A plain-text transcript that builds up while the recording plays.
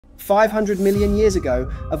500 million years ago,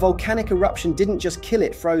 a volcanic eruption didn't just kill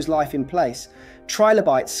it, froze life in place.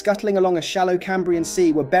 Trilobites scuttling along a shallow Cambrian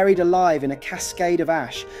sea were buried alive in a cascade of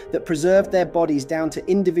ash that preserved their bodies down to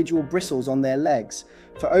individual bristles on their legs.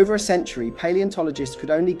 For over a century, paleontologists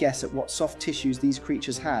could only guess at what soft tissues these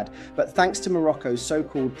creatures had, but thanks to Morocco's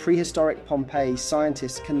so-called prehistoric Pompeii,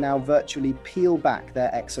 scientists can now virtually peel back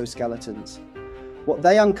their exoskeletons. What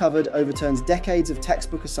they uncovered overturns decades of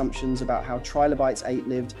textbook assumptions about how trilobites ate,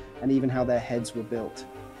 lived, and even how their heads were built.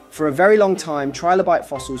 For a very long time, trilobite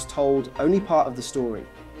fossils told only part of the story.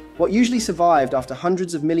 What usually survived after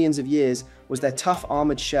hundreds of millions of years was their tough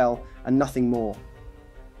armored shell and nothing more.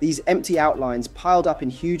 These empty outlines piled up in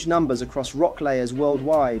huge numbers across rock layers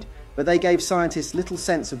worldwide, but they gave scientists little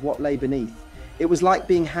sense of what lay beneath. It was like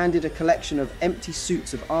being handed a collection of empty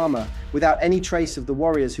suits of armor without any trace of the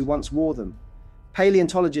warriors who once wore them.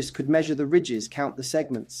 Paleontologists could measure the ridges, count the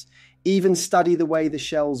segments, even study the way the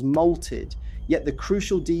shells molted, yet the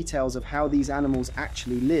crucial details of how these animals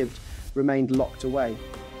actually lived remained locked away.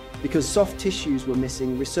 Because soft tissues were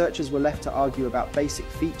missing, researchers were left to argue about basic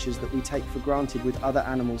features that we take for granted with other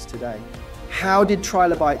animals today. How did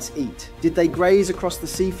trilobites eat? Did they graze across the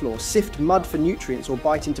seafloor, sift mud for nutrients, or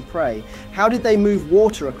bite into prey? How did they move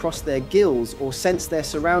water across their gills or sense their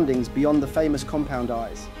surroundings beyond the famous compound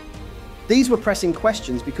eyes? These were pressing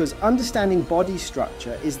questions because understanding body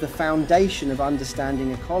structure is the foundation of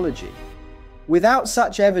understanding ecology. Without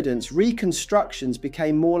such evidence, reconstructions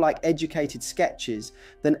became more like educated sketches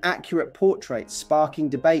than accurate portraits, sparking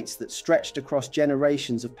debates that stretched across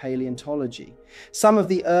generations of paleontology. Some of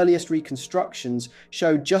the earliest reconstructions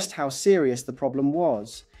showed just how serious the problem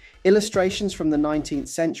was. Illustrations from the 19th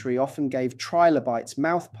century often gave trilobites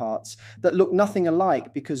mouthparts that looked nothing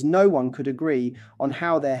alike because no one could agree on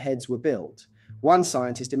how their heads were built. One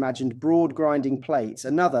scientist imagined broad grinding plates,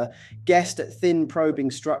 another guessed at thin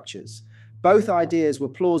probing structures. Both ideas were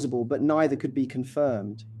plausible, but neither could be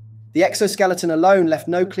confirmed. The exoskeleton alone left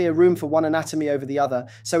no clear room for one anatomy over the other,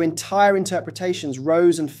 so entire interpretations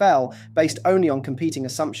rose and fell based only on competing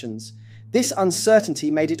assumptions. This uncertainty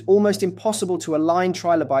made it almost impossible to align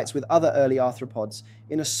trilobites with other early arthropods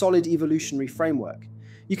in a solid evolutionary framework.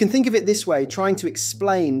 You can think of it this way: trying to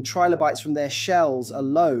explain trilobites from their shells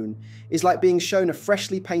alone is like being shown a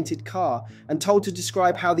freshly painted car and told to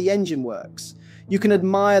describe how the engine works. You can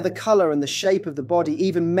admire the color and the shape of the body,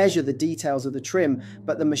 even measure the details of the trim,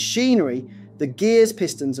 but the machinery, the gears,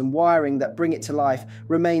 pistons, and wiring that bring it to life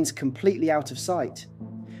remains completely out of sight.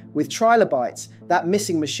 With trilobites, that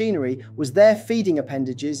missing machinery was their feeding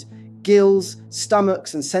appendages, gills,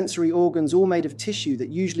 stomachs, and sensory organs, all made of tissue that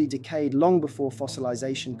usually decayed long before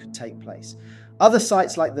fossilization could take place. Other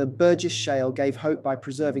sites like the Burgess Shale gave hope by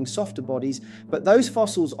preserving softer bodies, but those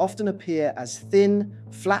fossils often appear as thin,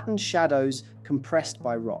 flattened shadows compressed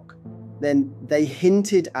by rock. Then they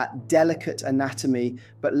hinted at delicate anatomy,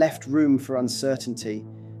 but left room for uncertainty.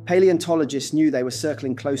 Paleontologists knew they were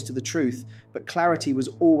circling close to the truth, but clarity was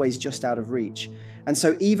always just out of reach. And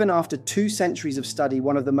so even after 2 centuries of study,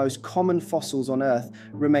 one of the most common fossils on Earth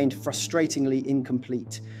remained frustratingly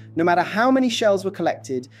incomplete. No matter how many shells were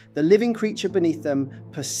collected, the living creature beneath them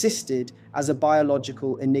persisted as a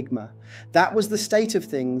biological enigma. That was the state of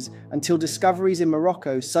things until discoveries in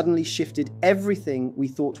Morocco suddenly shifted everything we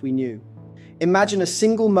thought we knew. Imagine a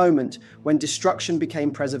single moment when destruction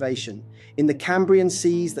became preservation. In the Cambrian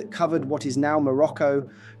seas that covered what is now Morocco,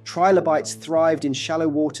 trilobites thrived in shallow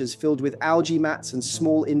waters filled with algae mats and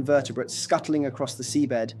small invertebrates scuttling across the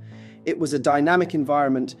seabed. It was a dynamic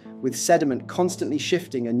environment with sediment constantly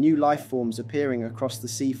shifting and new life forms appearing across the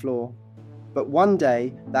seafloor. But one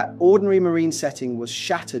day, that ordinary marine setting was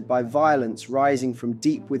shattered by violence rising from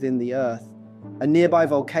deep within the earth. A nearby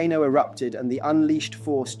volcano erupted, and the unleashed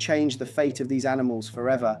force changed the fate of these animals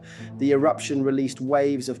forever. The eruption released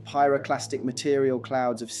waves of pyroclastic material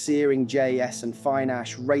clouds of searing JS and fine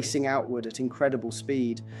ash racing outward at incredible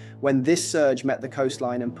speed. When this surge met the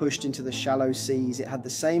coastline and pushed into the shallow seas, it had the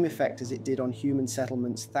same effect as it did on human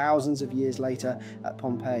settlements thousands of years later at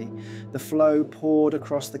Pompeii. The flow poured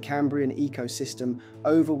across the Cambrian ecosystem,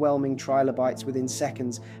 overwhelming trilobites within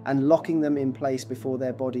seconds and locking them in place before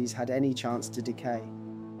their bodies had any chance to decay.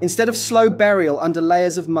 Instead of slow burial under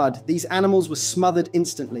layers of mud, these animals were smothered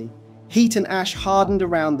instantly. Heat and ash hardened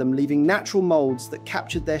around them, leaving natural molds that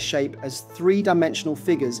captured their shape as 3-dimensional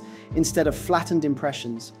figures instead of flattened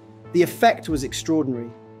impressions. The effect was extraordinary.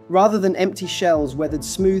 Rather than empty shells weathered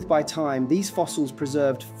smooth by time, these fossils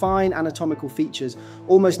preserved fine anatomical features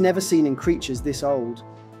almost never seen in creatures this old.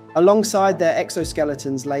 Alongside their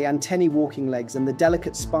exoskeletons lay antennae walking legs and the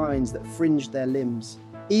delicate spines that fringed their limbs.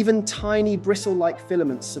 Even tiny bristle-like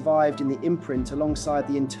filaments survived in the imprint alongside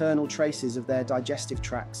the internal traces of their digestive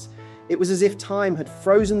tracts. It was as if time had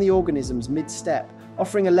frozen the organisms mid-step,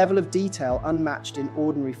 offering a level of detail unmatched in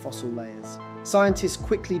ordinary fossil layers. Scientists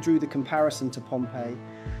quickly drew the comparison to Pompeii,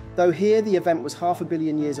 though here the event was 500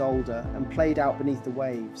 million years older and played out beneath the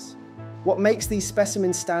waves. What makes these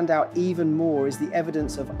specimens stand out even more is the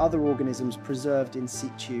evidence of other organisms preserved in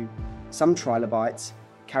situ. Some trilobites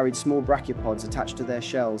carried small brachiopods attached to their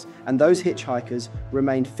shells, and those hitchhikers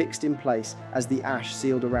remained fixed in place as the ash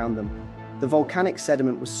sealed around them. The volcanic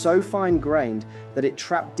sediment was so fine-grained that it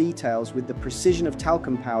trapped details with the precision of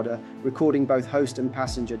talcum powder, recording both host and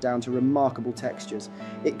passenger down to remarkable textures.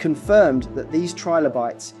 It confirmed that these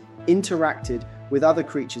trilobites interacted with other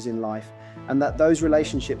creatures in life, and that those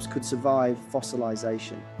relationships could survive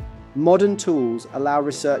fossilization. Modern tools allow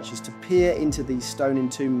researchers to peer into these stone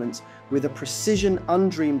entombments with a precision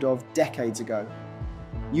undreamed of decades ago.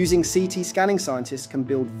 Using CT scanning, scientists can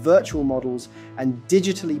build virtual models and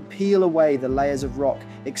digitally peel away the layers of rock,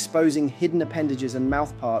 exposing hidden appendages and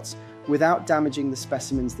mouthparts without damaging the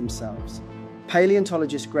specimens themselves.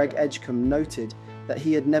 Paleontologist Greg Edgecombe noted that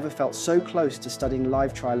he had never felt so close to studying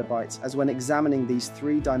live trilobites as when examining these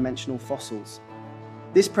three-dimensional fossils.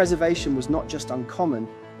 This preservation was not just uncommon,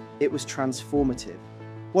 it was transformative.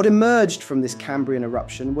 What emerged from this Cambrian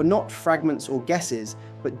eruption were not fragments or guesses,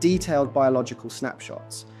 but detailed biological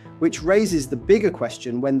snapshots, which raises the bigger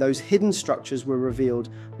question: when those hidden structures were revealed,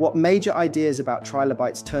 what major ideas about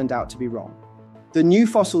trilobites turned out to be wrong? The new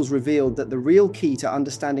fossils revealed that the real key to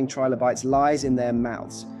understanding trilobites lies in their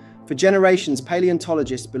mouths. For generations,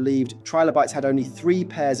 paleontologists believed trilobites had only 3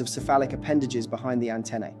 pairs of cephalic appendages behind the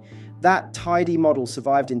antennae. That tidy model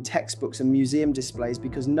survived in textbooks and museum displays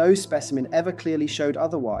because no specimen ever clearly showed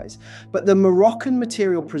otherwise. But the Moroccan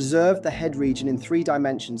material preserved the head region in 3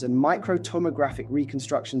 dimensions, and microtomographic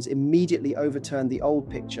reconstructions immediately overturned the old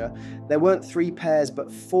picture. There weren't 3 pairs,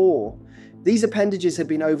 but 4. These appendages had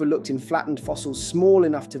been overlooked in flattened fossils small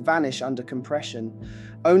enough to vanish under compression.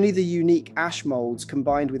 Only the unique ash molds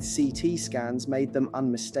combined with CT scans made them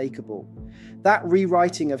unmistakable. That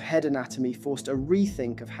rewriting of head anatomy forced a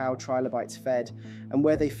rethink of how trilobites fed and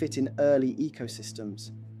where they fit in early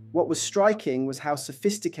ecosystems. What was striking was how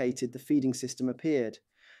sophisticated the feeding system appeared.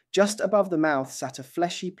 Just above the mouth sat a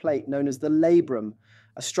fleshy plate known as the labrum,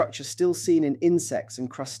 a structure still seen in insects and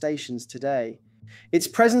crustaceans today. Its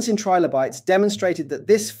presence in trilobites demonstrated that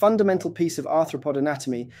this fundamental piece of arthropod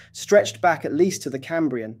anatomy stretched back at least to the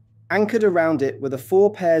Cambrian. Anchored around it were the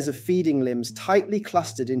 4 pairs of feeding limbs tightly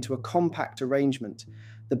clustered into a compact arrangement.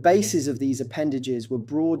 The bases of these appendages were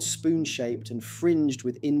broad spoon-shaped and fringed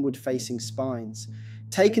with inward-facing spines.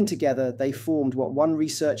 Taken together, they formed what one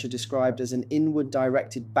researcher described as an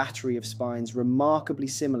inward-directed battery of spines remarkably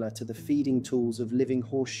similar to the feeding tools of living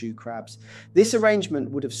horseshoe crabs. This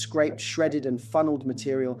arrangement would have scraped, shredded, and funneled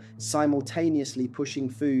material, simultaneously pushing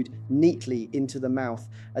food neatly into the mouth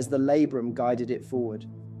as the labrum guided it forward.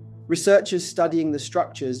 Researchers studying the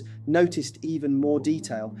structures noticed even more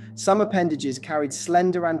detail. Some appendages carried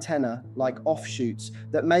slender antennae, like offshoots,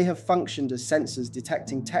 that may have functioned as sensors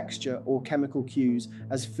detecting texture or chemical cues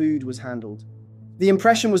as food was handled. The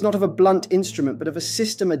impression was not of a blunt instrument, but of a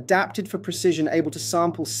system adapted for precision, able to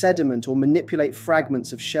sample sediment or manipulate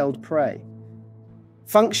fragments of shelled prey.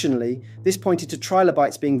 Functionally, this pointed to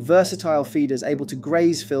trilobites being versatile feeders able to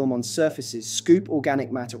graze film on surfaces, scoop organic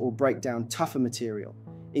matter, or break down tougher material.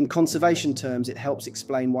 In conservation terms, it helps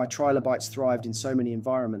explain why trilobites thrived in so many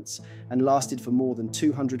environments and lasted for more than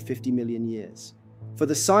 250 million years. For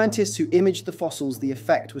the scientists who imaged the fossils, the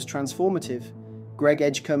effect was transformative. Greg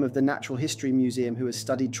Edgecombe of the Natural History Museum, who has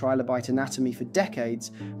studied trilobite anatomy for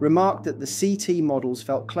decades, remarked that the CT models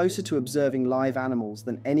felt closer to observing live animals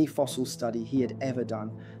than any fossil study he had ever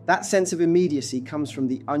done. That sense of immediacy comes from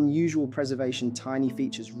the unusual preservation. Tiny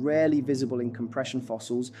features rarely visible in compression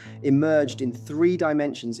fossils emerged in 3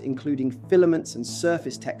 dimensions, including filaments and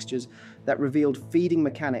surface textures that revealed feeding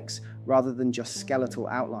mechanics rather than just skeletal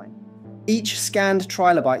outline. Each scanned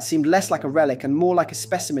trilobite seemed less like a relic and more like a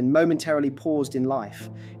specimen momentarily paused in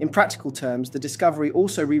life. In practical terms, the discovery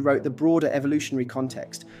also rewrote the broader evolutionary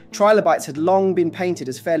context. Trilobites had long been painted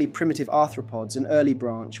as fairly primitive arthropods, an early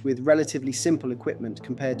branch with relatively simple equipment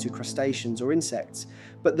compared to crustaceans or insects.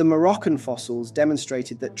 But the Moroccan fossils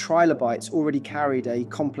demonstrated that trilobites already carried a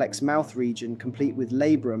complex mouth region complete with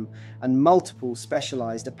labrum and multiple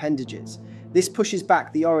specialized appendages. This pushes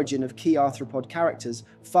back the origin of key arthropod characters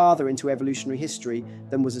farther into evolutionary history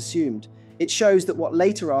than was assumed. It shows that what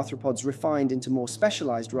later arthropods refined into more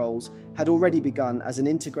specialized roles had already begun as an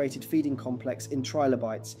integrated feeding complex in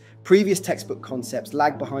trilobites. Previous textbook concepts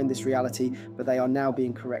lag behind this reality, but they are now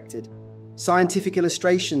being corrected. Scientific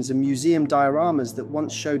illustrations and museum dioramas that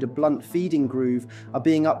once showed a blunt feeding groove are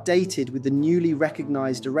being updated with the newly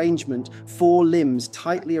recognized arrangement, 4 limbs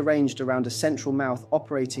tightly arranged around a central mouth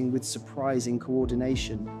operating with surprising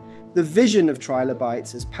coordination. The vision of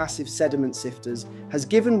trilobites as passive sediment sifters has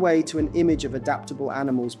given way to an image of adaptable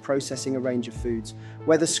animals processing a range of foods.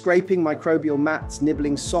 Whether scraping microbial mats,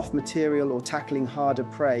 nibbling soft material, or tackling harder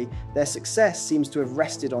prey, their success seems to have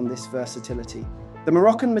rested on this versatility. The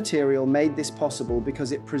Moroccan material made this possible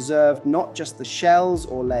because it preserved not just the shells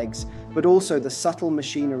or legs, but also the subtle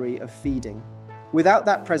machinery of feeding. Without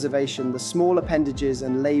that preservation, the small appendages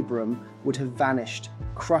and labrum would have vanished,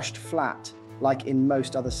 crushed flat, like in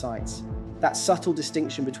most other sites. That subtle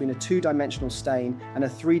distinction between a 2-dimensional stain and a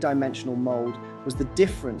 3-dimensional mold was the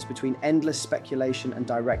difference between endless speculation and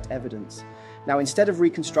direct evidence. Now, instead of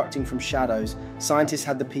reconstructing from shadows, scientists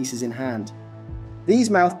had the pieces in hand. These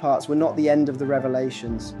mouthparts were not the end of the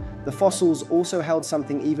revelations. The fossils also held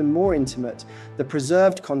something even more intimate, the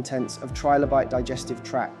preserved contents of trilobite digestive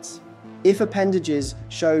tracts. If appendages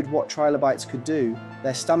showed what trilobites could do,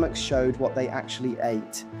 their stomachs showed what they actually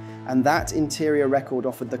ate. And that interior record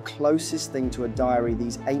offered the closest thing to a diary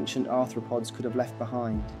these ancient arthropods could have left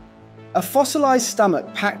behind. A fossilized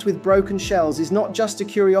stomach packed with broken shells is not just a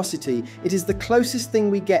curiosity, it is the closest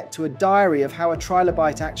thing we get to a diary of how a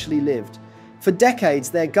trilobite actually lived. For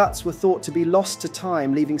decades, their guts were thought to be lost to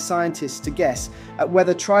time, leaving scientists to guess at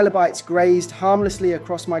whether trilobites grazed harmlessly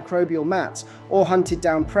across microbial mats or hunted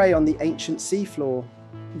down prey on the ancient seafloor.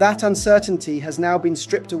 That uncertainty has now been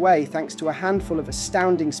stripped away thanks to a handful of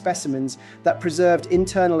astounding specimens that preserved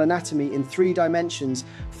internal anatomy in 3 dimensions,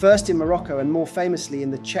 first in Morocco and more famously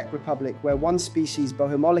in the Czech Republic, where one species,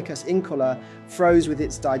 Bohemolicus incolor, froze with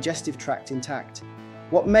its digestive tract intact.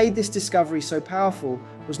 What made this discovery so powerful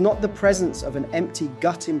was not the presence of an empty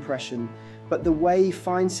gut impression, but the way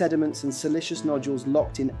fine sediments and siliceous nodules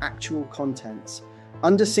locked in actual contents.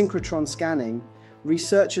 Under synchrotron scanning,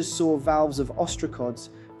 researchers saw valves of ostracods,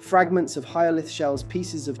 fragments of hyalinth shells,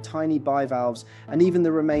 pieces of tiny bivalves, and even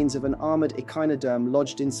the remains of an armored echinoderm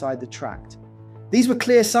lodged inside the tract. These were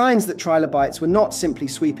clear signs that trilobites were not simply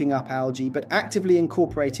sweeping up algae, but actively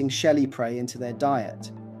incorporating shelly prey into their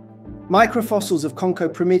diet. Microfossils of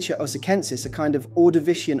Conchoprimitia ossicensis, a kind of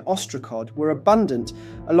Ordovician ostracod, were abundant,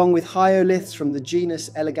 along with hyoliths from the genus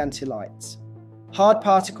Elegantilites. Hard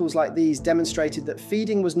particles like these demonstrated that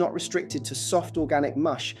feeding was not restricted to soft organic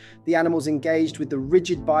mush. The animals engaged with the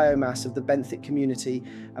rigid biomass of the benthic community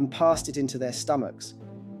and passed it into their stomachs.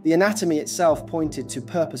 The anatomy itself pointed to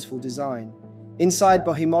purposeful design. Inside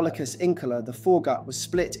Bohemolicus incolor, the foregut was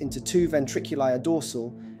split into 2 ventriculi, a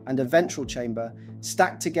dorsal and a ventral chamber,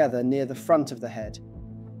 stacked together near the front of the head.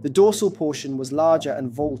 The dorsal portion was larger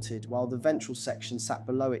and vaulted, while the ventral section sat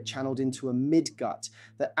below it, channeled into a midgut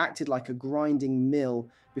that acted like a grinding mill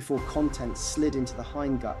before contents slid into the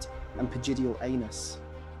hindgut and pygidial anus.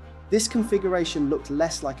 This configuration looked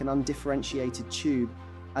less like an undifferentiated tube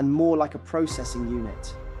and more like a processing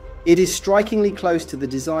unit. It is strikingly close to the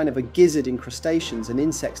design of a gizzard in crustaceans and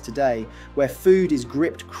insects today, where food is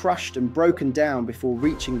gripped, crushed, and broken down before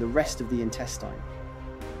reaching the rest of the intestine.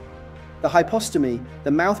 The hypostomy,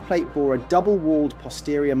 the mouthplate bore a double-walled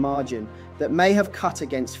posterior margin that may have cut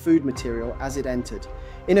against food material as it entered.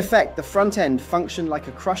 In effect, the front end functioned like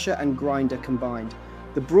a crusher and grinder combined.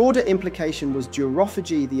 The broader implication was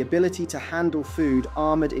durophagy, the ability to handle food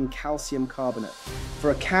armored in calcium carbonate.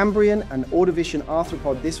 For a Cambrian and Ordovician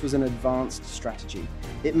arthropod, this was an advanced strategy.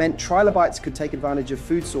 It meant trilobites could take advantage of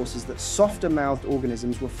food sources that softer-mouthed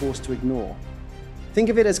organisms were forced to ignore. Think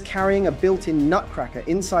of it as carrying a built-in nutcracker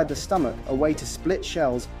inside the stomach, a way to split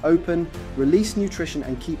shells, open, release nutrition,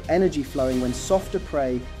 and keep energy flowing when softer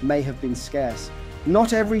prey may have been scarce.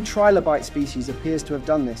 Not every trilobite species appears to have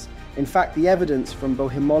done this. In fact, the evidence from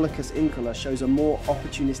Bohemolicus incolor shows a more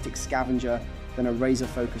opportunistic scavenger than a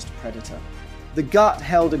razor-focused predator. The gut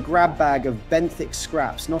held a grab bag of benthic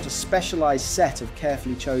scraps, not a specialized set of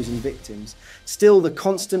carefully chosen victims. Still, the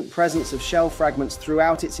constant presence of shell fragments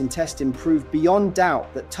throughout its intestine proved beyond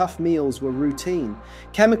doubt that tough meals were routine.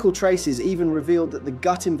 Chemical traces even revealed that the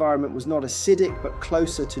gut environment was not acidic, but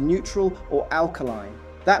closer to neutral or alkaline.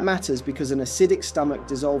 That matters because an acidic stomach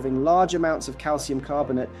dissolving large amounts of calcium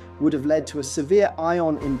carbonate would have led to a severe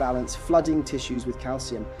ion imbalance, flooding tissues with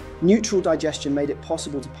calcium. Neutral digestion made it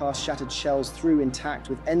possible to pass shattered shells through intact,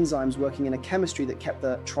 with enzymes working in a chemistry that kept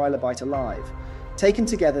the trilobite alive. Taken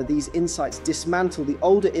together, these insights dismantle the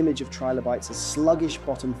older image of trilobites as sluggish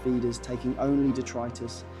bottom feeders taking only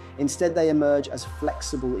detritus. Instead, they emerge as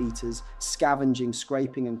flexible eaters, scavenging,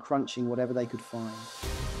 scraping, and crunching whatever they could find.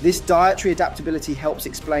 This dietary adaptability helps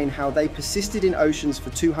explain how they persisted in oceans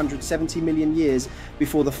for 270 million years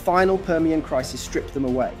before the final Permian crisis stripped them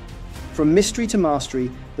away. From mystery to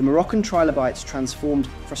mastery, the Moroccan trilobites transformed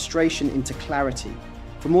frustration into clarity.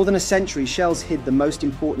 For more than a century, shells hid the most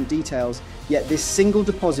important details, yet this single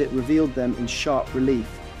deposit revealed them in sharp relief.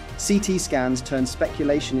 CT scans turned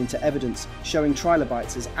speculation into evidence, showing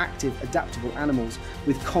trilobites as active, adaptable animals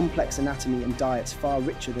with complex anatomy and diets far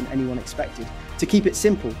richer than anyone expected. To keep it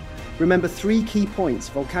simple, remember 3 key points: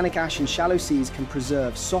 volcanic ash in shallow seas can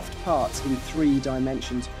preserve soft parts in 3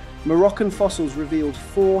 dimensions. Moroccan fossils revealed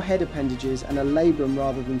 4 head appendages and a labrum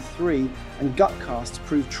rather than 3, and gut casts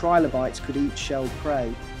proved trilobites could eat shelled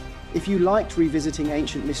prey. If you liked revisiting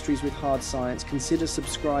ancient mysteries with hard science, consider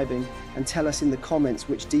subscribing and tell us in the comments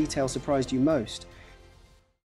which detail surprised you most.